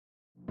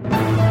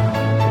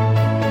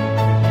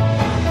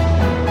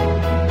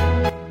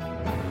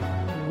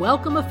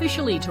welcome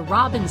officially to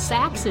Robin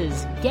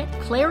Sachs's Get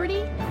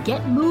Clarity,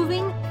 Get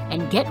Moving,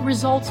 and Get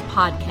Results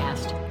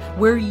podcast,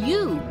 where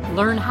you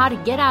learn how to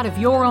get out of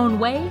your own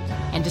way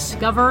and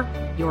discover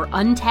your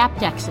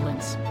untapped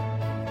excellence.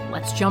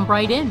 Let's jump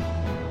right in.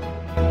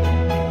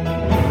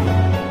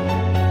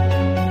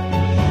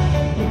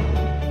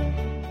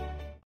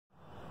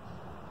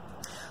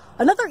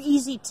 Another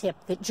easy tip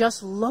that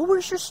just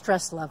lowers your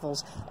stress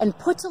levels and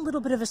puts a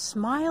little bit of a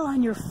smile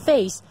on your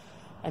face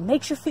and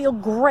makes you feel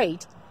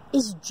great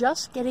is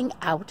just getting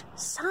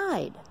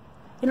outside.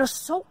 You know,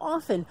 so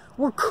often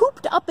we're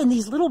cooped up in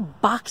these little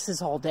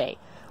boxes all day,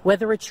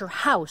 whether it's your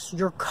house,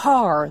 your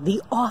car,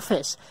 the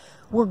office.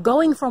 We're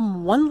going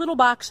from one little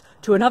box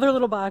to another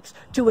little box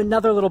to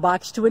another little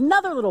box to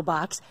another little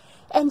box,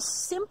 and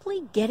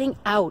simply getting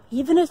out,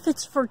 even if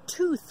it's for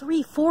 2,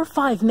 3, 4,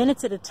 5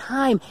 minutes at a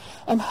time,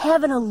 and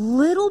having a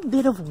little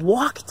bit of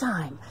walk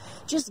time.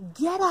 Just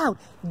get out,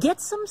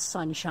 get some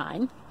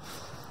sunshine,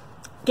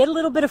 get a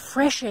little bit of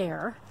fresh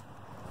air,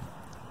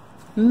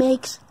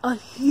 makes a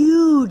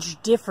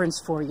huge difference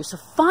for you. So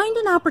find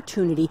an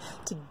opportunity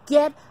to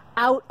get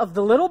out of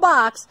the little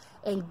box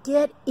and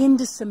get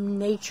into some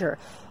nature.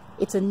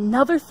 It's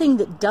another thing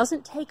that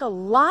doesn't take a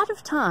lot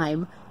of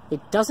time.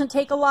 It doesn't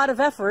take a lot of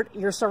effort.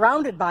 You're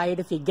surrounded by it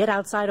if you get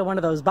outside of one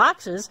of those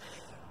boxes.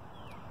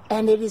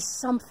 And it is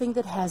something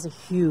that has a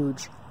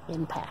huge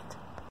impact.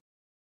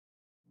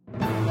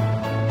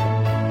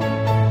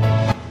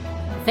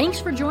 Thanks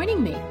for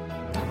joining me.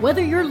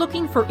 Whether you're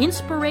looking for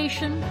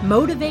inspiration,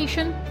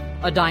 motivation,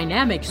 a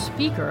dynamic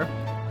speaker,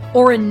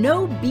 or a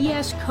no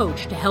BS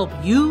coach to help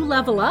you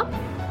level up,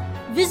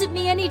 visit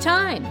me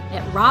anytime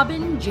at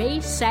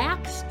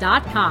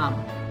robinjsachs.com.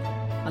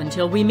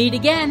 Until we meet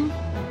again,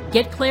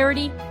 get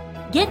clarity,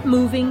 get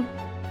moving,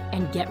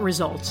 and get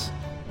results.